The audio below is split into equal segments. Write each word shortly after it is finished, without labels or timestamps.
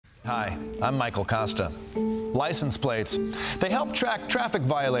Hi, I'm Michael Costa. License plates. They help track traffic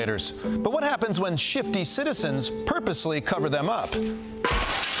violators. But what happens when shifty citizens purposely cover them up?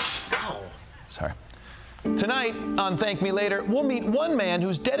 Ow. Sorry. Tonight on Thank Me Later, we'll meet one man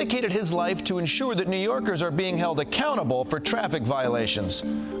who's dedicated his life to ensure that New Yorkers are being held accountable for traffic violations.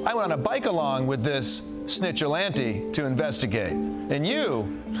 I went on a bike along with this snitchulante to investigate. And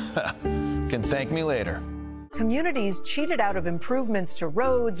you can thank me later. Communities cheated out of improvements to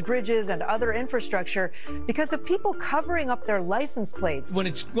roads, bridges, and other infrastructure because of people covering up their license plates. When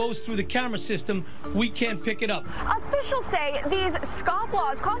it goes through the camera system, we can't pick it up. Officials say these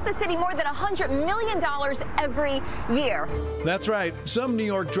scofflaws cost the city more than $100 million every year. That's right. Some New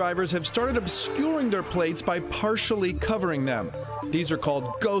York drivers have started obscuring their plates by partially covering them. These are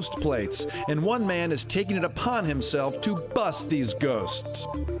called ghost plates, and one man is taking it upon himself to bust these ghosts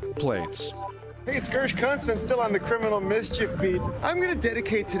plates. Hey, it's Gersh Kunstman, still on the criminal mischief beat. I'm going to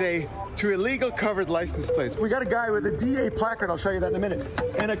dedicate today to illegal covered license plates. We got a guy with a DA placard, I'll show you that in a minute,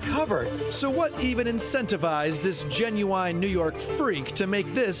 and a cover. So what even incentivized this genuine New York freak to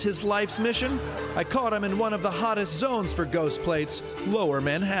make this his life's mission? I caught him in one of the hottest zones for ghost plates, Lower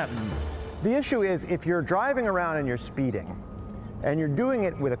Manhattan. The issue is if you're driving around and you're speeding, and you're doing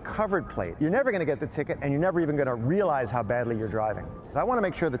it with a covered plate, you're never going to get the ticket, and you're never even going to realize how badly you're driving. I want to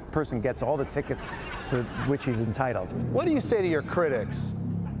make sure the person gets all the tickets to which he's entitled. What do you say to your critics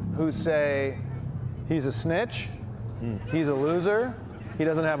who say he's a snitch, he's a loser, he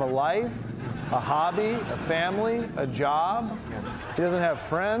doesn't have a life, a hobby, a family, a job, he doesn't have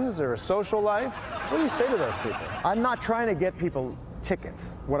friends or a social life? What do you say to those people? I'm not trying to get people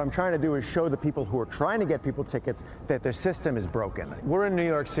tickets. What I'm trying to do is show the people who are trying to get people tickets that their system is broken. We're in New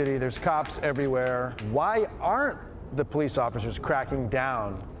York City, there's cops everywhere. Why aren't the police officers cracking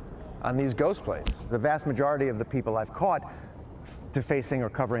down on these ghost plates? The vast majority of the people I've caught defacing or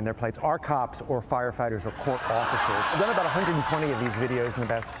covering their plates are cops or firefighters or court officers. I've done about 120 of these videos in the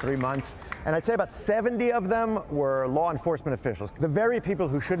past 3 months, and I'd say about 70 of them were law enforcement officials. The very people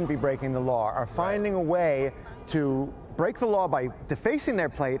who shouldn't be breaking the law are finding a way to break the law by defacing their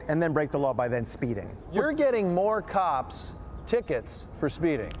plate and then break the law by then speeding. You're getting more cops tickets for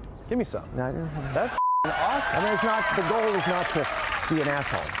speeding. Give me some. That's awesome. I mean, it's not, the goal is not to be an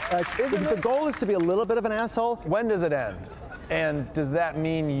asshole. The goal is to be a little bit of an asshole. When does it end? And does that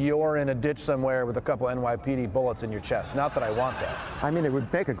mean you're in a ditch somewhere with a couple NYPD bullets in your chest? Not that I want that. I mean, it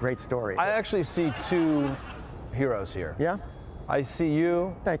would make a great story. I actually see two heroes here. Yeah? I see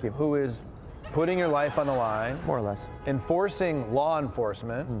you. Thank you. Who is putting your life on the line. More or less. Enforcing law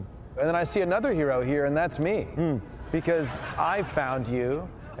enforcement. And then I see another hero here, and that's me. Because I found you,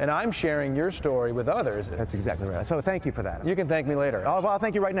 and I'm sharing your story with others. That's exactly right. So thank you for that. You can thank me later. I'll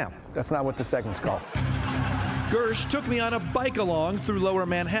thank you right now. That's not what the segment's called. Gersh took me on a bike along through Lower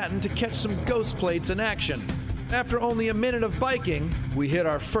Manhattan to catch some ghost plates in action. After only a minute of biking, we hit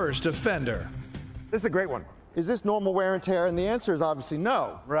our first offender. This is a great one. Is this normal wear and tear? And the answer is obviously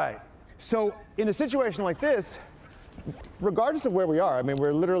no. Right. So in a situation like this, regardless of where we are, I mean,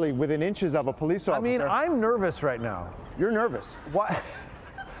 we're literally within inches of a police officer. I mean, I'm nervous right now. You're nervous. Why?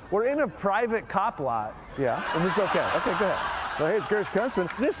 We're in a private cop lot. Yeah. And it's okay. Okay, go ahead. Well, hey, it's Gersh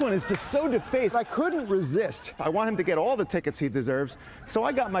Kunstman. This one is just so defaced. I couldn't resist. I want him to get all the tickets he deserves. So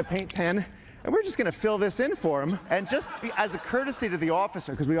I got my paint pen, and we're just going to fill this in for him. And just as a courtesy to the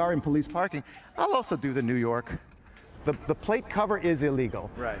officer, because we are in police parking, I'll also do the New York. The plate cover is illegal.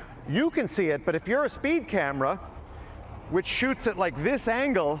 Right. You can see it, but if you're a speed camera, which shoots at like this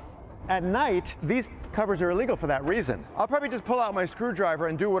angle at night, these covers are illegal for that reason. I'll probably just pull out my screwdriver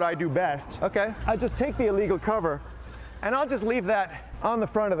and do what I do best. Okay. I'll just take the illegal cover, and I'll just leave that on the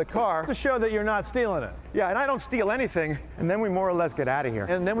front of the car. To show that you're not stealing it. Yeah, and I don't steal anything, and then we more or less get out of here.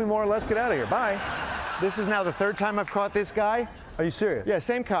 And then we more or less get out of here. Bye. This is now the third time I've caught this guy. Are you serious? Yeah,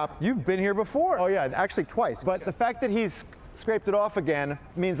 same cop. You've been here before. Oh yeah, actually twice. But the fact that he's scraped it off again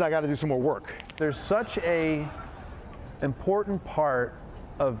means I got to do some more work. There's such a important part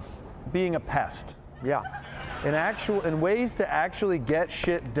of being a pest. Yeah. In ways to actually get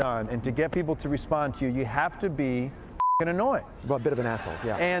shit done and to get people to respond to you, you have to be annoying. Well, a bit of an asshole,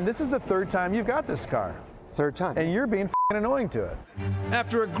 yeah. And this is the third time you've got this car. Third time. And you're being annoying to it.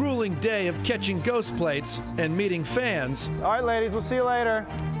 After a grueling day of catching ghost plates and meeting fans, all right, ladies, we'll see you later.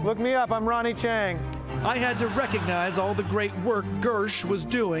 Look me up, I'm Ronnie Chang. I had to recognize all the great work Gersh was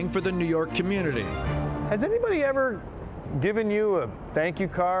doing for the New York community. Has anybody ever given you a thank you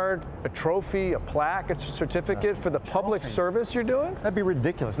card, a trophy, a plaque, a certificate for the public service you're doing? That'd be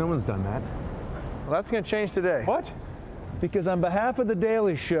ridiculous. No one's done that. Well, that's going to change today. What? Because on behalf of The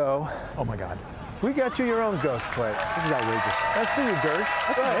Daily Show, oh my God, We got you your own ghost plate. This is outrageous. That's for you, Gersh.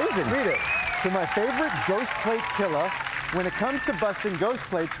 That's amazing. Read it. So my favorite ghost plate killer, when it comes to busting ghost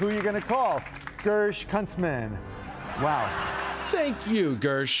plates, who are you going to call? Gersh Kuntzman. Wow. Thank you,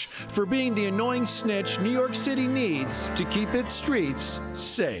 Gersh, for being the annoying snitch New York City needs to keep its streets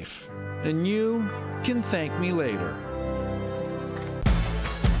safe. And you can thank me later.